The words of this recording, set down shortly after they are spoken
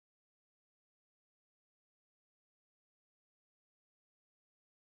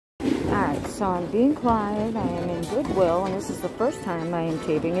so I'm being quiet. I am in Goodwill, and this is the first time I am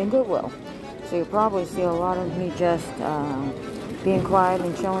taping in Goodwill. So you'll probably see a lot of me just being quiet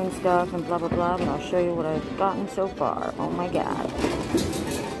and showing stuff and blah blah blah, but I'll show you what I've gotten so far. Oh my god.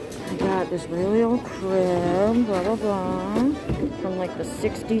 I got this really old crib, blah blah blah, from like the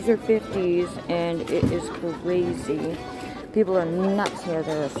 60s or 50s, and it is crazy. People are nuts here.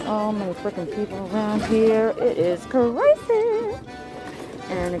 There are so many freaking people around here. It is crazy.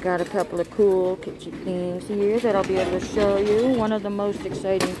 And I got a couple of cool kitchen things here that I'll be able to show you. One of the most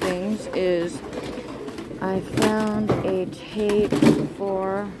exciting things is I found a tape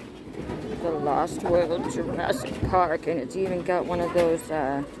for the Lost World Jurassic Park, and it's even got one of those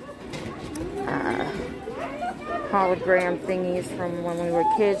hologram thingies from when we were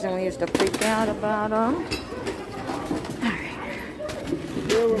kids and we used to freak out about them.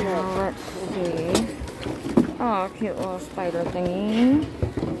 Alright. Now let's see. Oh, cute little spider thingy.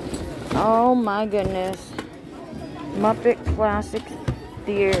 Oh my goodness. Muppet Classic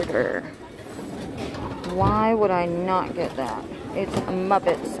Theater. Why would I not get that? It's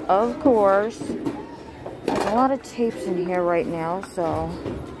Muppets, of course. There's a lot of tapes in here right now, so...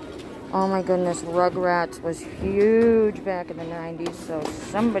 Oh my goodness, Rugrats was huge back in the 90s, so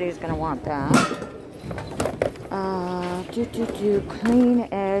somebody's gonna want that. Clean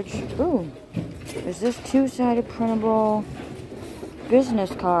Edge. Ooh. Is this two-sided printable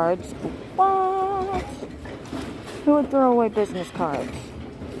business cards? What? Who would throw away business cards?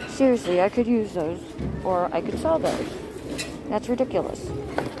 Seriously, I could use those, or I could sell those. That's ridiculous.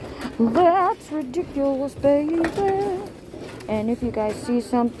 That's ridiculous, baby. And if you guys see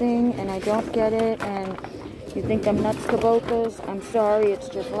something and I don't get it and you think I'm nuts kabocas, I'm sorry, it's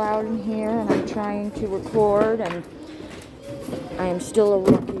just loud in here and I'm trying to record, and I am still a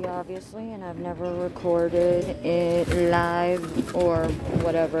rookie, obviously, and I've never recorded it live or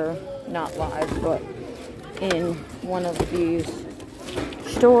whatever, not live, but in one of these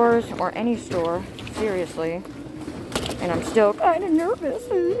stores or any store, seriously, and I'm still kind of nervous.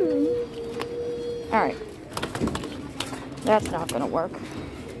 Alright, that's not going to work,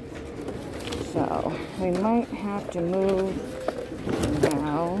 so we might have to move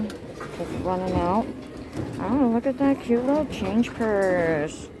now. It's running out. Oh, look at that cute little change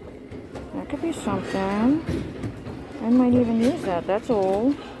purse. That could be something. I might even use that. That's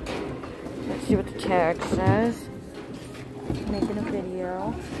old. Let's see what the tag says. Making a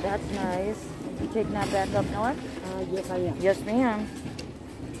video. That's nice. You taking that back up north? Yes, I am. Yes, ma'am.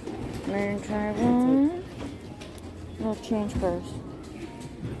 Mary and Taiwan. Little change purse.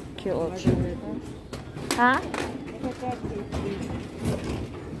 Cute little change purse. Huh?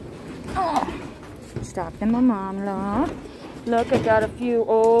 Oh! Stop in my mom, love. Look, I got a few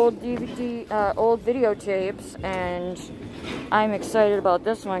old old videotapes, and I'm excited about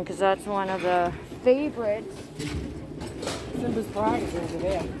this one because that's one of the favorites. Simba's Pride is over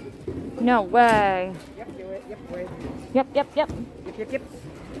there. No way. Yep, do it. Yep, wait. Yep. Yep.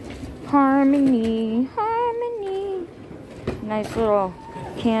 Harmony. Nice little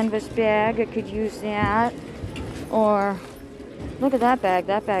canvas bag. I could use that. Or, look at that bag.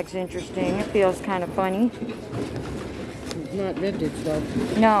 That bag's interesting. It feels kind of funny. It's not vintage, though.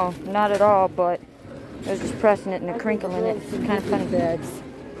 No, not at all, but I was just pressing it and a crinkle in it. It's kind of funny. Bags.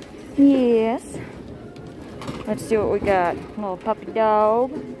 Yes. Let's see what we got. A little puppy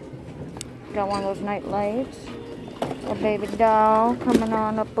dog. Got one of those night lights. A baby doll coming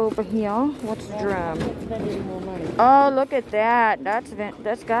on up over here. What's the drum? Oh, look at that.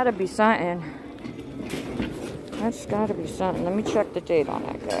 That's got to be something. That's got to be something. Let me check the date on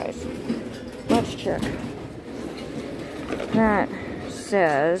that, guys. Let's check. That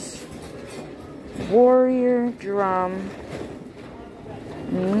says Warrior Drum.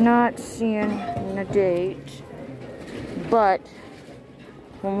 Not seeing the date, but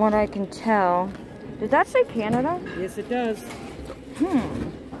from what I can tell, did that say Canada? Yes, it does.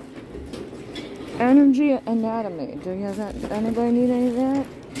 Energy Anatomy. Do you have that? Anybody need any of that?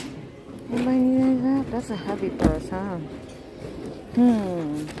 Anybody need any of that? That's a heavy purse, huh?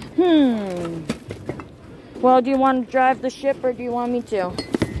 Well, do you want to drive the ship or do you want me to?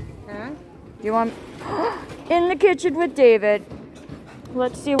 Huh? Do you want... In the kitchen with David.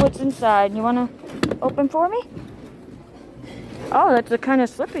 Let's see what's inside. You want to open for me? Oh, that's a kind of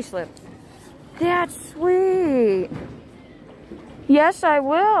slippy slip. That's sweet. Yes, I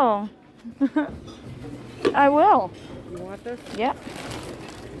will. I will. You want this? Yep.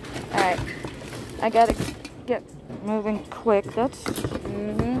 Alright. I gotta get moving quick. That's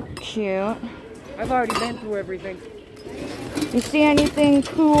cute. I've already been through everything. You see anything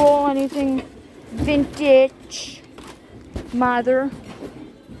cool? Anything vintage? Mother?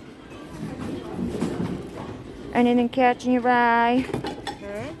 Anything catching your eye?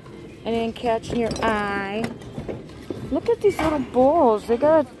 Huh? Anything catching your eye? Look at these little bowls. They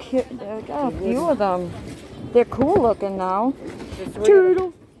got a few of them. They're cool looking now.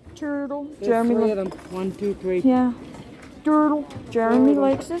 Turtle. Turtle. Jeremy. Three of them. 1, 2, 3. Yeah. Turtle. Jeremy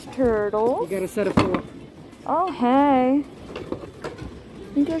likes his turtles. You got a set of 4. Oh, hey.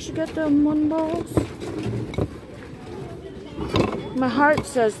 Think I should get the one balls? My heart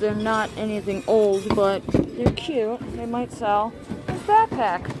says they're not anything old, but they're cute. They might sell. This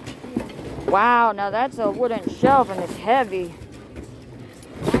backpack. Wow, now that's a wooden shelf and it's heavy.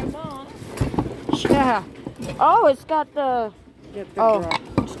 Yeah. Oh, it's got the... Oh,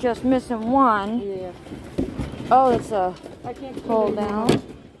 it's just missing one. Yeah. Oh, it's a pull down.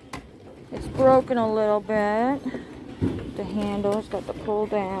 It's broken a little bit. The handle's got the pull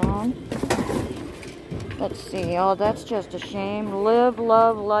down. Let's see. Oh, that's just a shame. Live,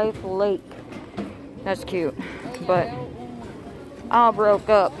 love, life, lake. That's cute. But all broke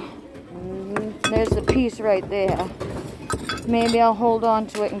up. There's the piece right there. Maybe I'll hold on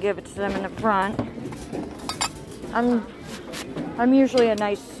to it and give it to them in the front. I'm usually a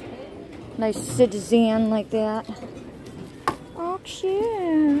nice citizen like that. Oh,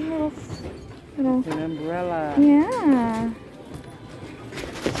 cute. Little, An umbrella. yeah.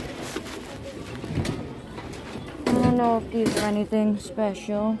 I don't know if these are anything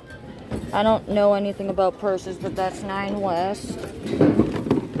special. I don't know anything about purses, but that's 9 West.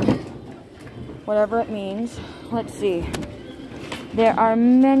 Whatever it means. Let's see. There are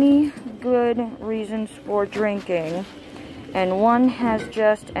many good reasons for drinking, and one has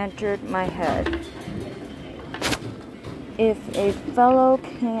just entered my head. If a fellow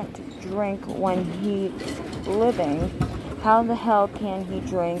can't drink when he's living, how the hell can he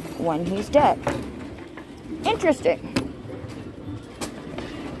drink when he's dead? Interesting.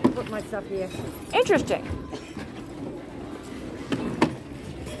 Put my stuff here. Interesting.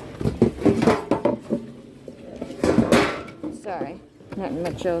 Sorry, not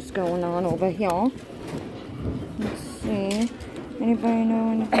much else going on over here. Let's see. Anybody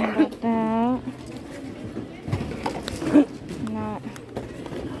know anything about that? Not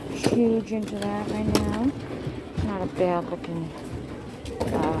huge into that right now. Not a bad looking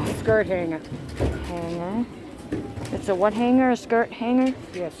Skirt hanger. hanger. It's a what hanger? A skirt hanger?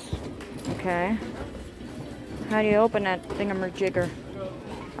 Yes. Okay. How do you open that thingamajigger?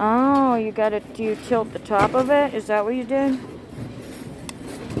 Oh, do you tilt the top of it? Is that what you did?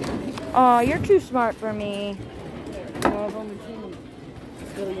 Oh, you're too smart for me. I've only seen them a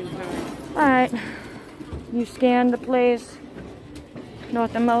billion times. Alright. You scanned the place.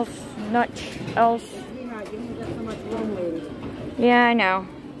 Nothing else. Much else. Sweetheart, you didn't get so much room, lady. Yeah, I know.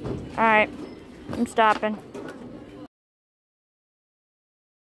 Alright. I'm stopping.